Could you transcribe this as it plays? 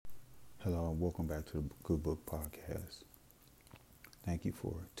Hello and welcome back to the Good Book Podcast. Thank you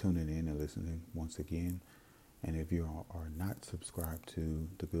for tuning in and listening once again. And if you are not subscribed to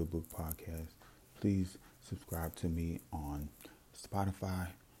the Good Book Podcast, please subscribe to me on Spotify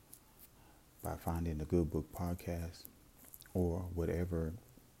by finding the Good Book Podcast or whatever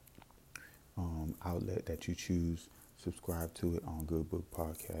outlet that you choose. Subscribe to it on Good Book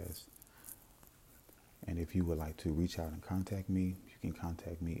Podcast. And if you would like to reach out and contact me, you can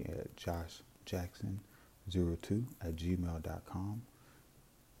contact me at joshjackson02@gmail.com.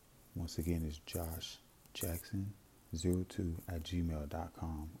 Once again, it's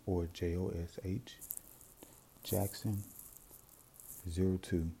joshjackson02@gmail.com or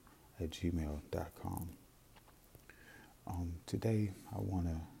joshjackson02@gmail.com. Today, I want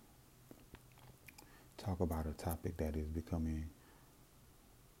to talk about a topic that is becoming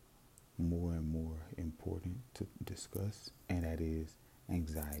more and more important to discuss, and that is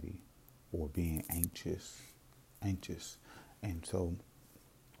anxiety or being anxious. And so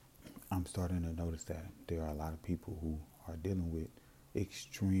I'm starting to notice that there are a lot of people who are dealing with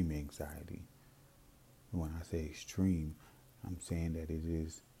extreme anxiety. When I say extreme, I'm saying that it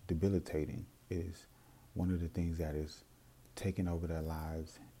is debilitating. It is one of the things that is taking over their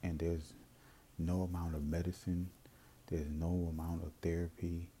lives, and there's no amount of medicine, there's no amount of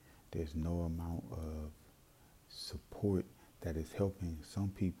therapy, there's no amount of support that is helping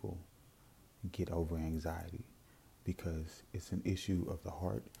some people get over anxiety, because it's an issue of the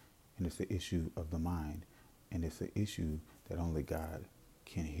heart and it's an issue of the mind, and it's an issue that only God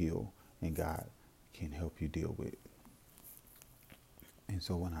can heal and God can help you deal with. And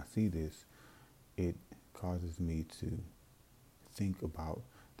so when I see this, it causes me to think about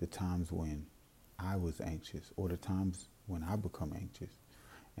the times when I was anxious or the times when I become anxious.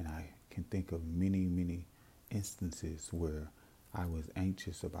 And I can think of many instances where I was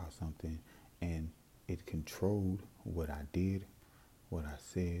anxious about something and it controlled what I did, what I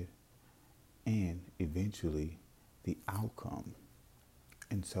said, and eventually the outcome.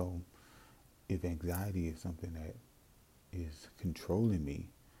 And so if anxiety is something that is controlling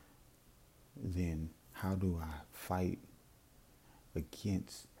me, then how do I fight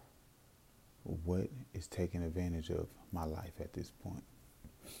against what is taking advantage of my life at this point?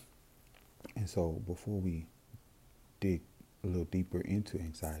 And so before we dig a little deeper into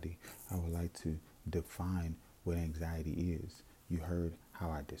anxiety, I would like to define what anxiety is. You heard how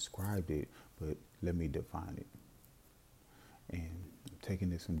I described it, but let me define it. And I'm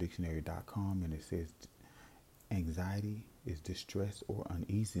taking this from dictionary.com, and it says anxiety is distress or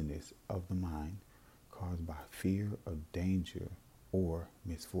uneasiness of the mind caused by fear of danger or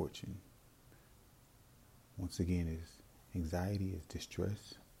misfortune. Once again, anxiety is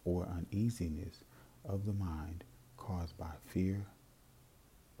distress or uneasiness of the mind caused by fear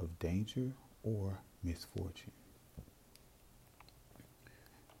of danger or misfortune.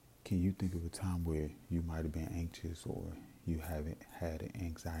 Can you think of a time where you might have been anxious or you haven't had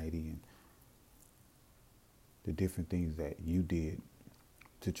anxiety, and the different things that you did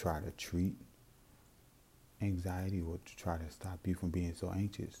to try to treat anxiety or to try to stop you from being so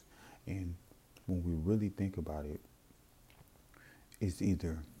anxious? And when we really think about it, it's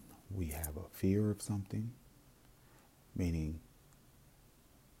either we have a fear of something, meaning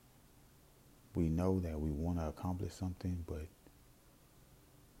we know that we want to accomplish something, but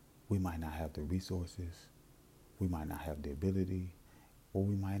we might not have the resources, we might not have the ability, or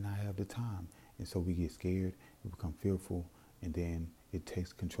we might not have the time. And so we get scared, we become fearful, and then it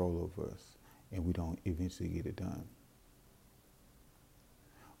takes control over us, and we don't eventually get it done.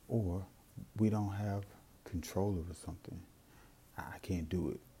 Or we don't have control over something. I can't do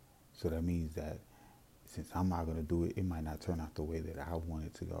it. So that means that since I'm not going to do it, it might not turn out the way that I want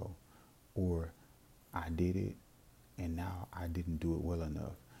it to go. Or I did it and now I didn't do it well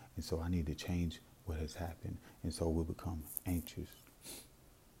enough. And so I need to change what has happened. And so we become anxious.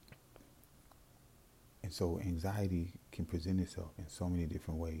 And so anxiety can present itself in so many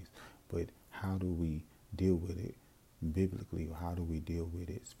different ways. But how do we deal with it biblically, or how do we deal with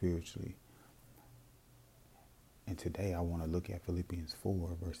it spiritually? And today I want to look at Philippians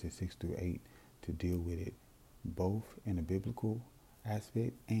 4 verses 6 through 8 to deal with it both in a biblical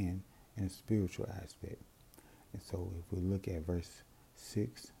aspect and in a spiritual aspect. And so if we look at verse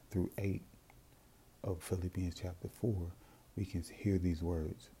 6 through 8 of Philippians chapter 4, we can hear these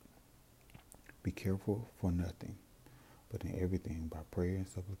words. Be careful for nothing, but in everything by prayer and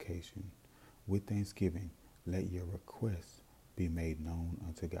supplication, with thanksgiving, let your requests be made known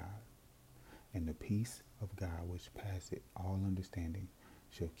unto God. And the peace of God, which passeth all understanding,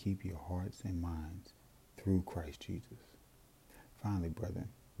 shall keep your hearts and minds through Christ Jesus. Finally, brethren,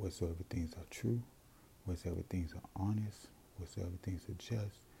 whatsoever things are true, whatsoever things are honest, whatsoever things are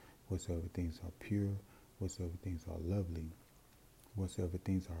just, whatsoever things are pure, whatsoever things are lovely, whatsoever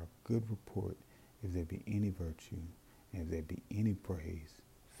things are of good report, if there be any virtue, and if there be any praise,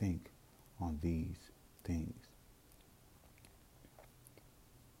 think on these things.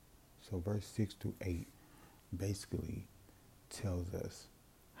 So verse 6 to 8 basically tells us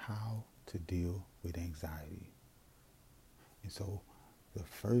how to deal with anxiety. And so the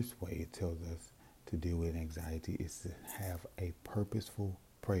first way it tells us to deal with anxiety is to have a purposeful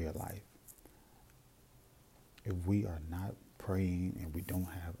prayer life. If we are not praying and we don't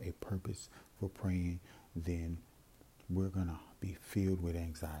have a purpose for praying, then we're going to be filled with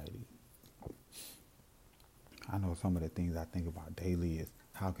anxiety. I know some of the things I think about daily is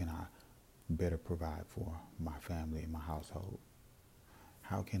how can I better provide for my family and my household?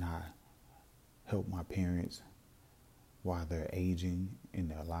 How can I help my parents while they're aging in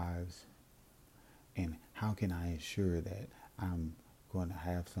their lives? And how can I ensure that I'm going to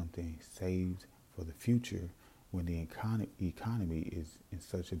have something saved for the future when the economy is in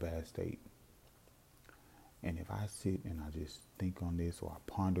such a bad state? And if I sit and I just think on this, or I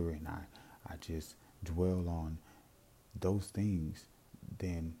ponder and I just dwell on those things,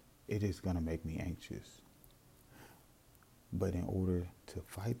 then it is going to make me anxious. But in order to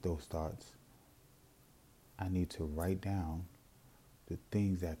fight those thoughts, I need to write down the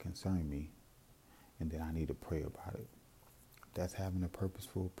things that concern me, and then I need to pray about it. That's having a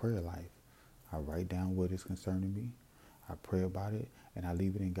purposeful prayer life. I write down what is concerning me, I pray about it, and I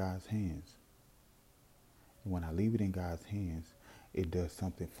leave it in God's hands. And when I leave it in God's hands, it does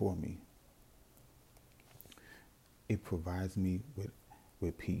something for me. It provides me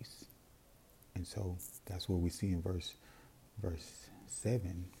with peace. And so that's what we see in verse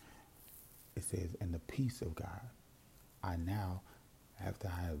 7. It says, and the peace of God. I now, after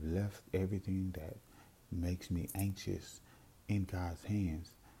I have left everything that makes me anxious in God's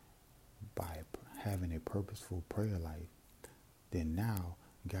hands by having a purposeful prayer life, then now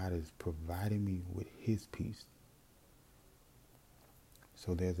God is providing me with his peace.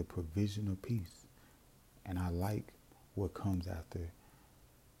 So there's a provision of peace. And I like what comes after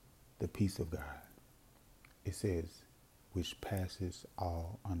the peace of God. It says, which passes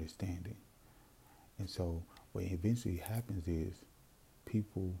all understanding. And so what eventually happens is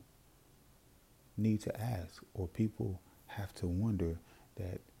people need to ask, or people have to wonder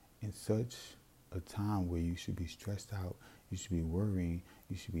that in such a time where you should be stressed out, you should be worrying,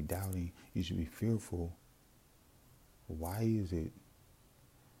 you should be doubting, you should be fearful, why is it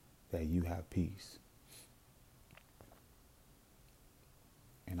that you have peace?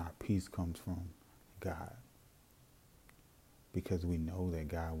 And our peace comes from God, because we know that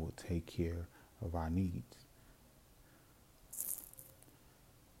God will take care of our needs.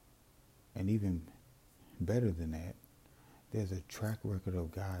 And even better than that, there's a track record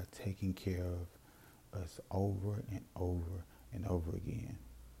of God taking care of us over and over and over again.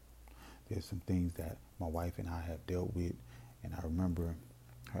 There's some things that my wife and I have dealt with, and I remember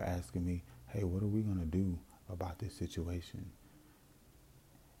her asking me, hey, what are we going to do about this situation?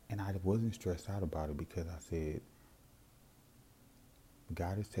 And I wasn't stressed out about it, because I said,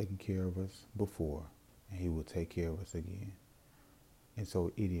 God has taken care of us before, and he will take care of us again. And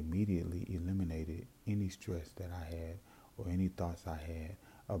so it immediately eliminated any stress that I had, or any thoughts I had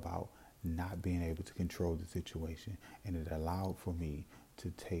about not being able to control the situation. And it allowed for me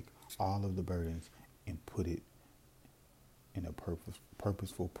to take all of the burdens and put it in a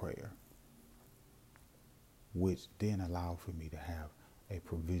purposeful prayer, which then allowed for me to have a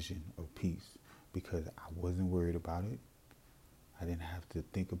provision of peace, because I wasn't worried about it. I didn't have to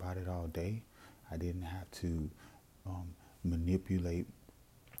think about it all day. I didn't have to manipulate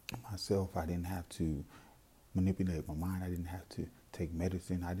myself. I didn't have to manipulate my mind. I didn't have to take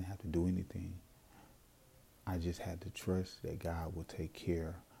medicine. I didn't have to do anything. I just had to trust that God will take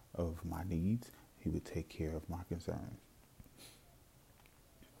care of my needs. He would take care of my concerns.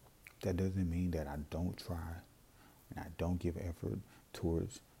 That doesn't mean that I don't try and I don't give effort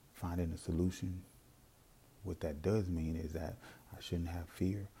towards finding a solution. What that does mean is that I shouldn't have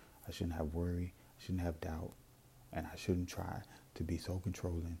fear, I shouldn't have worry, I shouldn't have doubt, and I shouldn't try to be so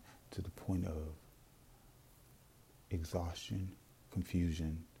controlling to the point of exhaustion,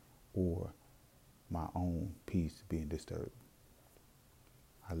 confusion, or my own peace being disturbed.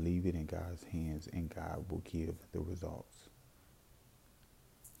 I leave it in God's hands, and God will give the results.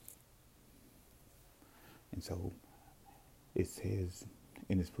 And so it says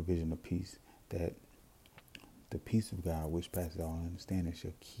in this provision of peace that the peace of God, which passes all understanding,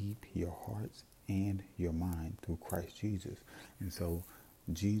 shall keep your hearts and your mind through Christ Jesus. And so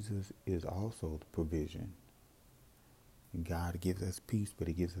Jesus is also the provision. God gives us peace, but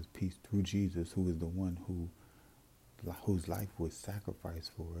he gives us peace through Jesus, who is the one whose life was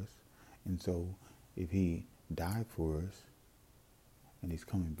sacrificed for us. And so if he died for us and he's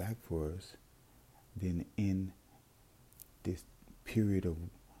coming back for us, then in this period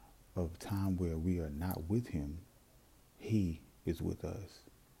of time where we are not with him, he is with us,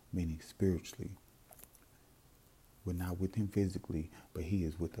 meaning spiritually. We're not with him physically, but he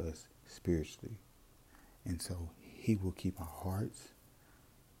is with us spiritually. And so he will keep our hearts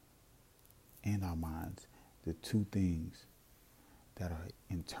and our minds, the two things that are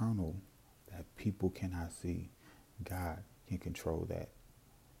internal that people cannot see. God can control that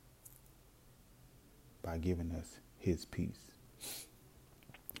by giving us his peace.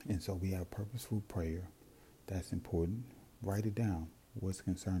 And so we have purposeful prayer. That's important. Write it down. What's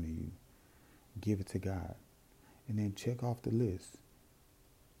concerning you? Give it to God. And then check off the list.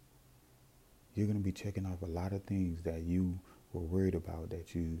 You're going to be checking off a lot of things that you were worried about,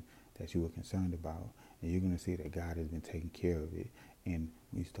 that you were concerned about. And you're going to see that God has been taking care of it. And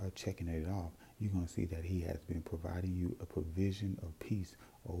when you start checking it off, you're going to see that he has been providing you a provision of peace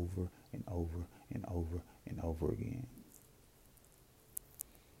over and over and over and over again.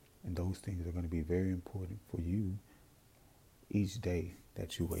 And those things are going to be very important for you each day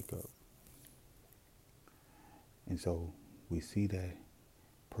that you wake up. And so we see that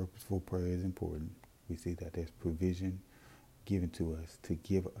purposeful prayer is important. We see that there's provision given to us to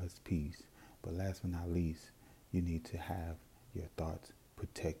give us peace. But last but not least, you need to have your thoughts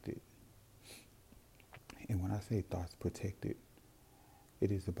protected. And when I say thoughts protected,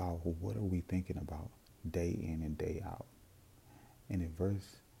 it is about what are we thinking about day in and day out. And in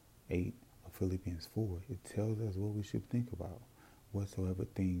verse 8 of Philippians 4, it tells us what we should think about. Whatsoever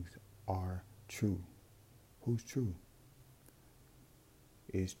things are true. Who's true?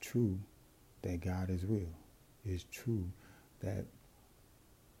 It's true that God is real. It's true that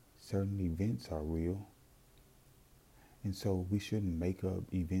certain events are real. And so we shouldn't make up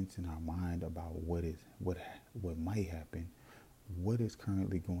events in our mind about what might happen, what is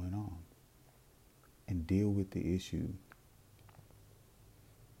currently going on, and deal with the issue.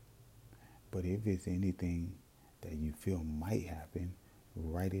 But if it's anything that you feel might happen,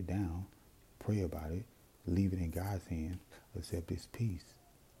 write it down, pray about it, leave it in God's hands, accept his peace.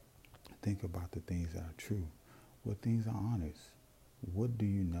 Think about the things that are true. What things are honest? What do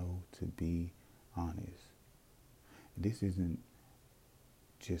you know to be honest? This isn't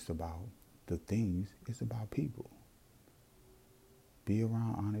just about the things, it's about people. Be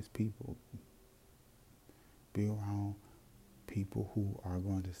around honest people. Be around people who are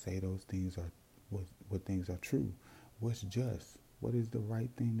going to say those things are what things are true. What's just? What is the right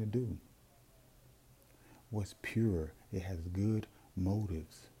thing to do? What's pure? It has good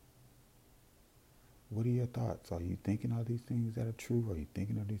motives. What are your thoughts? Are you thinking of these things that are true? Are you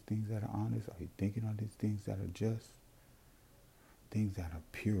thinking of these things that are honest? Are you thinking of these things that are just? Things that are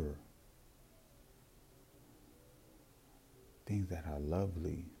pure. Things that are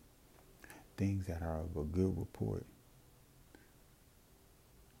lovely. Things that are of a good report.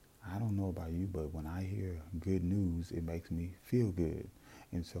 I don't know about you, but when I hear good news, it makes me feel good.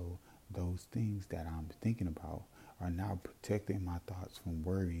 And so those things that I'm thinking about are now protecting my thoughts from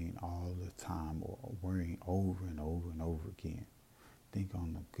worrying all the time or worrying over and over and over again. Think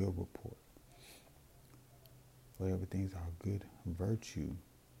on the good report. Whatever things are good virtue.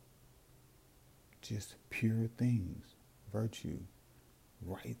 Just pure things. Virtue.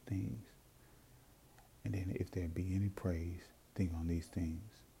 Right things. And then if there be any praise, think on these things.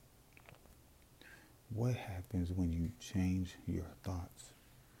 What happens when you change your thoughts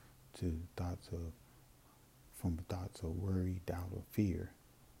to from thoughts of worry, doubt, or fear,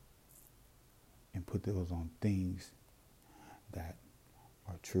 and put those on things that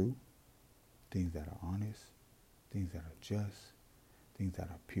are true, things that are honest, things that are just, things that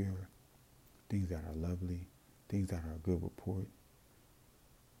are pure, things that are lovely, things that are a good report,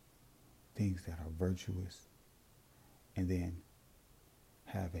 things that are virtuous, and then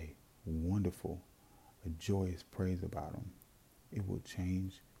have a wonderful, a joyous praise about them. It will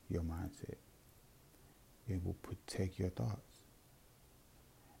change your mindset. It will protect your thoughts.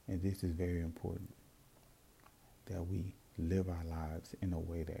 And this is very important, that we live our lives in a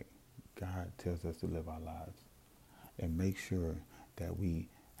way that God tells us to live our lives, and make sure that we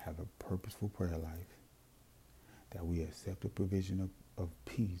have a purposeful prayer life, that we accept the provision of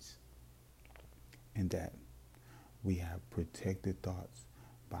peace, and that we have protected thoughts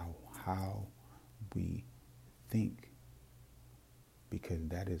by how we think, because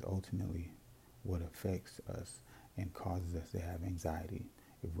that is ultimately what affects us and causes us to have anxiety.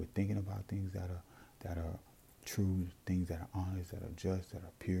 If we're thinking about things that are true, things that are honest, that are just, that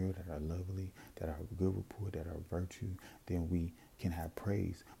are pure, that are lovely, that are of good report, that are virtue, then we can have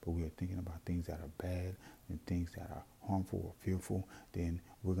praise. But we are thinking about things that are bad and things that are harmful or fearful, then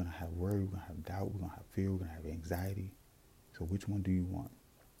we're going to have worry, we're going to have doubt, we're going to have fear, we're going to have anxiety. So which one do you want?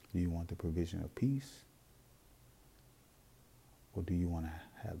 Do you want the provision of peace? Or do you want to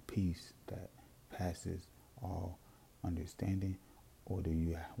have peace that passes all understanding? Or do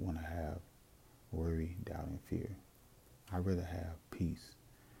you want to have worry, doubt, and fear? I'd rather have peace.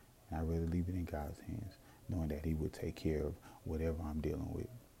 And I'd rather leave it in God's hands, knowing that he will take care of whatever I'm dealing with.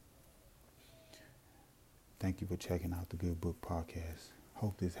 Thank you for checking out the Good Book Podcast.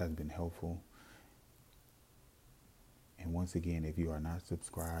 Hope this has been helpful. And once again, if you are not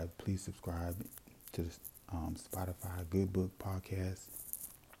subscribed, please subscribe to the Spotify Good Book Podcast,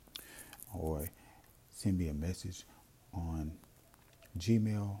 or send me a message on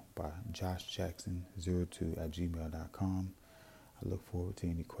Gmail by joshjackson02@gmail.com. I look forward to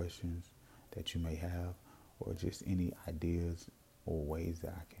any questions that you may have, or just any ideas or ways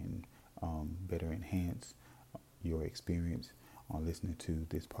that I can better enhance your experience on listening to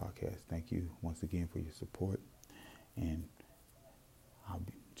this podcast. Thank you once again for your support. And I'll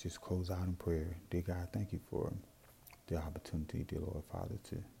just close out in prayer. Dear God, thank you for the opportunity, dear Lord Father,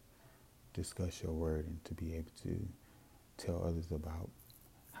 to discuss your word and to be able to tell others about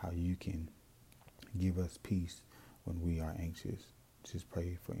how you can give us peace when we are anxious. Just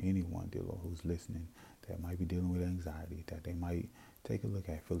pray for anyone, dear Lord, who's listening that might be dealing with anxiety, that they might take a look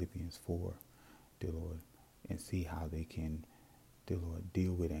at Philippians 4, dear Lord, and see how they can, dear Lord,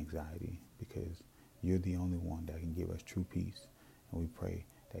 deal with anxiety, because you're the only one that can give us true peace. And we pray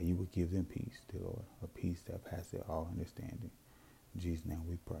that you would give them peace, dear Lord, a peace that passes all understanding. In Jesus' name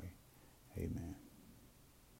we pray. Amen.